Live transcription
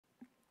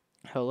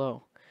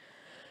Hello.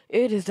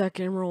 It is that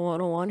Gamer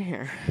 101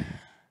 here.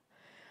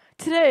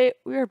 Today,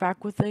 we are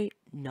back with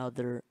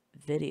another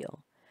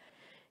video.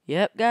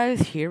 Yep, guys,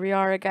 here we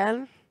are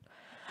again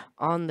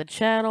on the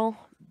channel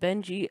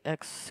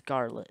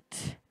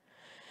BenjixScarlett.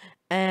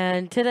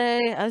 And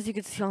today, as you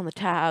can see on the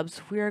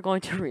tabs, we are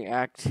going to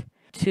react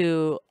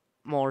to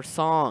more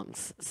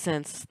songs.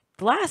 Since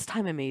the last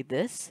time I made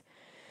the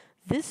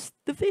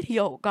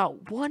video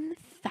got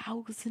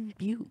 1,000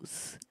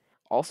 views.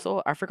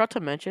 Also, I forgot to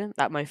mention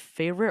that my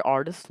favorite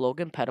artist,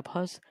 Logan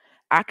Petipus,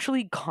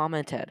 actually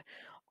commented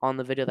on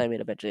the video that I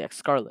made of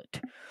BenjixScarlett.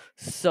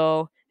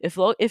 So if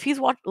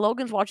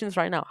Logan's watching this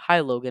right now, hi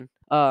Logan.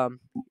 Your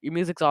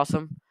music's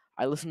awesome.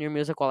 I listen to your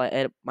music while I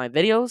edit my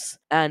videos,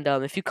 and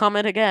if you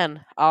comment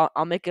again,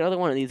 I'll make another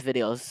one of these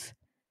videos.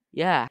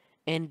 Yeah,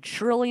 and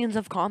trillions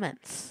of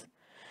comments.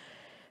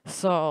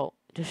 So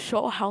to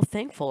show how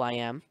thankful I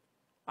am,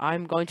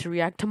 I'm going to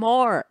react to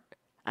more.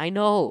 I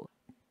know.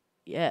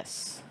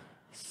 Yes.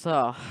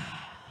 So,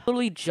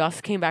 literally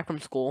just came back from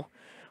school,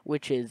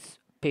 which is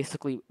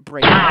basically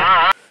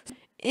brainrot.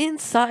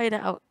 Inside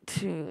Out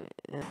 2.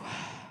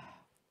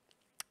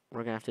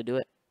 We're gonna have to do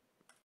it.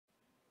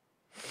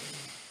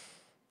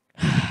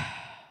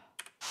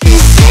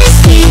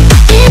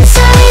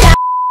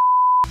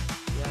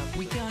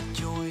 We got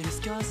joy,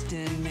 disgust,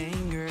 and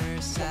anger,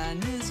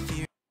 sadness,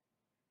 fear.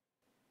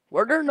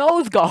 Where'd her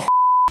nose go?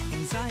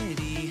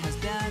 Anxiety has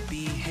bad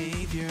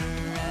behavior,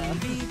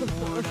 envy,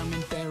 boredom,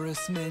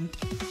 embarrassment.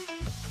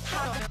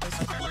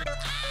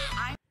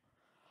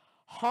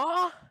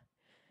 Huh?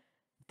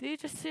 Did you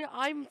just say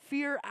I'm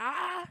fear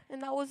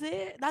and that was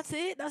it? That's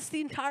it? That's the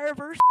entire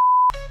verse?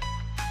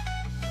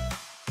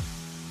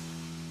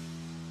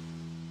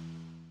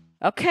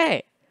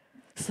 Okay.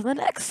 So the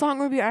next song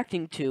we'll be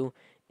reacting to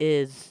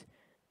is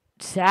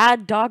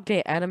Sad Dog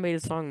Day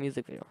animated song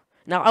music video.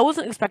 Now, I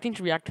wasn't expecting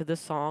to react to this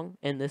song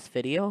in this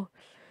video,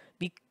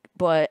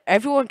 but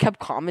everyone kept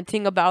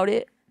commenting about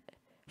it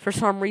for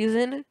some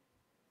reason.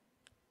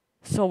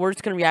 So we're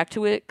just gonna react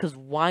to it, because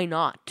why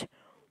not?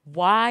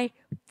 Why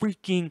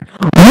freaking...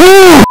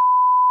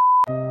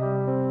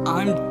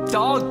 I'm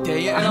Dog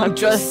Day and I'm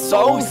just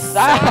so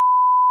sad.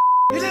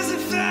 It isn't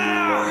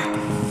fair!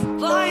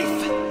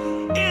 Life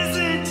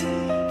isn't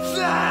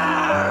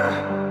fair!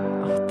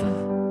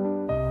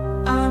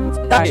 I'm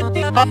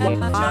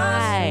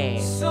Why?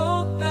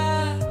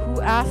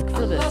 Who asked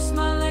for this?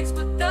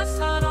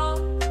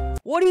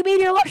 What do you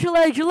mean you lost your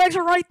legs? Your legs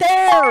are right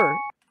there!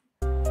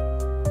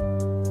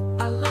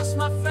 I lost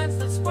my friends,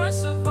 that's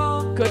worst of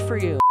all. Good for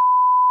you.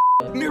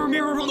 Mirror,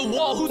 mirror on the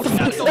wall, who's the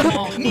fat so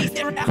long? Me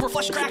staring at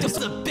flesh cracked to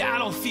the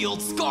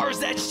battlefield,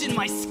 scars etched in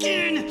my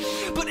skin.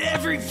 But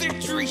every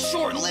victory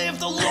short-lived,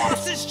 the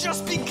losses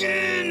just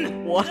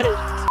begin. What?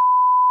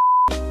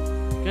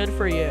 Good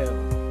for you.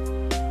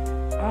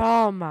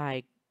 Oh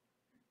my.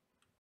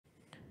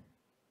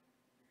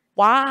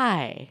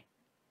 Why?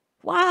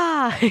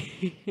 Why?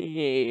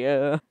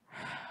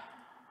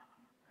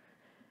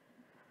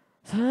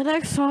 So the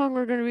next song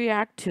we're gonna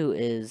react to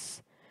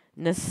is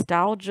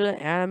Nostalgia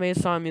Anime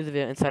Song Music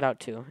Video Inside Out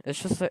 2.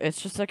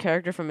 It's just a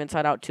character from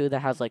Inside Out 2 that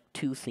has like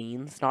 2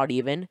 scenes, not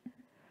even.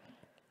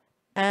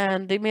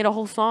 And they made a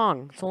whole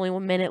song. It's only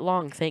 1 minute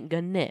long, thank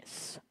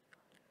goodness.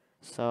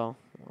 So,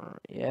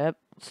 yep,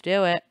 let's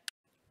do it.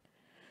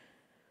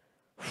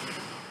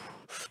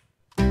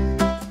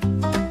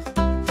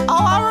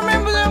 Oh, I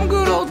remember them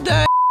good old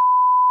days.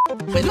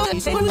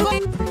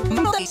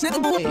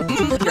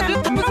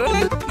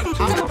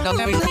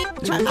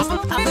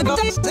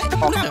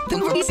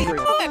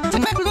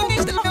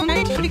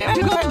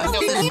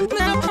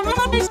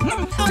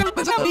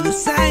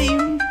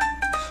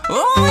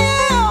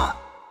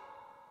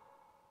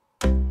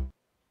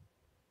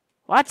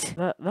 What?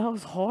 That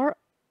was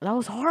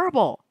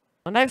horrible.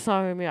 The next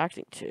song I'm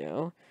reacting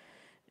to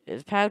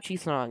is Pouchy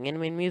Song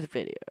Animated Music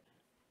Video.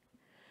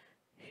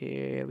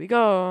 Here we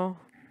go.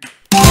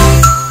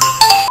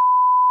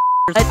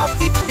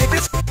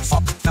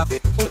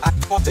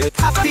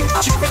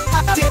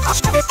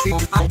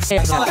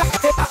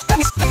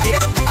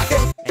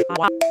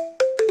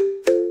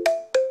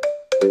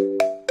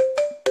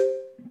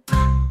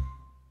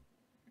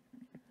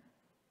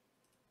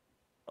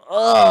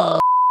 Ugh.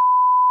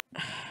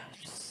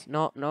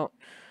 No.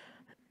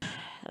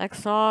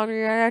 Next song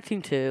we're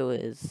reacting to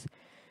is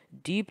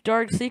Deep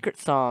Dark Secret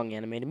Song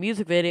Animated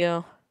Music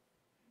Video.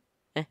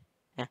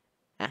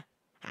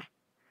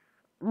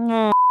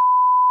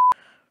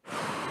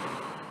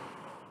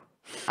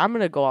 I'm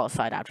gonna go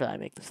outside after I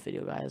make this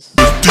video, guys.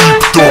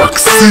 Deep Dark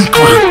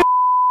Secret.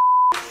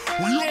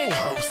 We all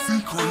have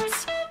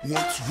secrets.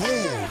 What's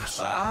yours?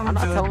 I'm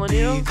not telling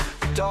you.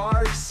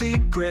 Dark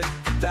secret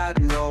that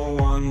no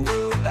one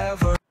will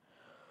ever.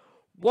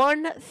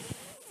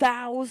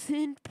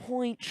 1,000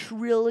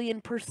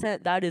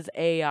 trillion%. That is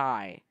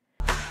AI.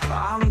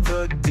 I'm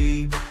the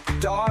deep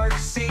dark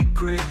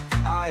secret.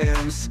 I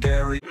am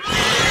scary.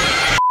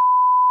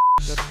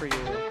 Good for you.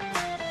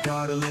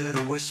 Got a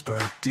little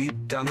whisper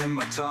deep down in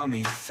my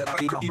tummy.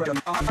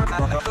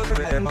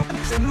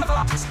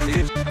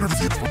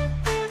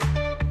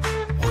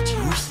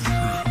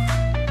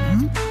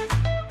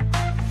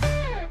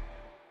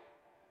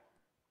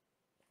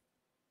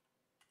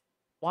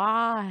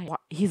 Why?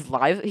 He's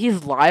live?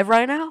 He's live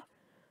right now?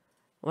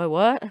 Wait,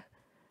 what?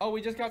 Oh,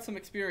 we just got some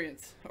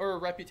experience. Or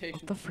What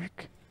reputation. the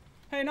frick?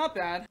 Hey, not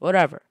bad.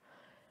 Whatever.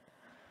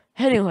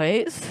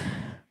 Anyways,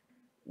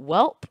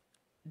 welp,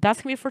 that's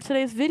gonna be it for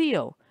today's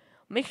video.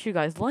 Make sure you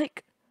guys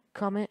like,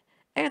 comment,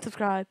 and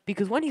subscribe,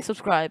 because when you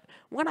subscribe,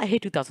 when I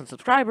hit 2,000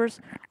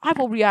 subscribers, I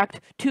will react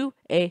to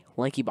a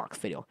Lanky Box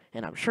video,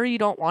 and I'm sure you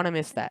don't want to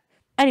miss that.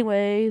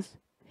 Anyways,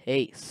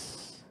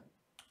 peace.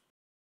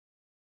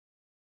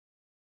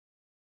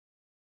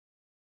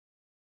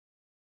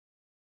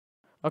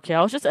 Okay,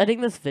 I was just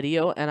editing this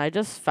video, and I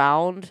just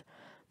found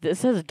this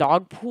says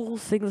Dogpool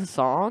sings a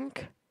song.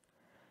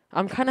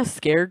 I'm kind of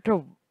scared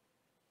to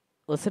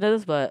listen to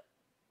this, but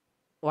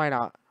why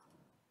not?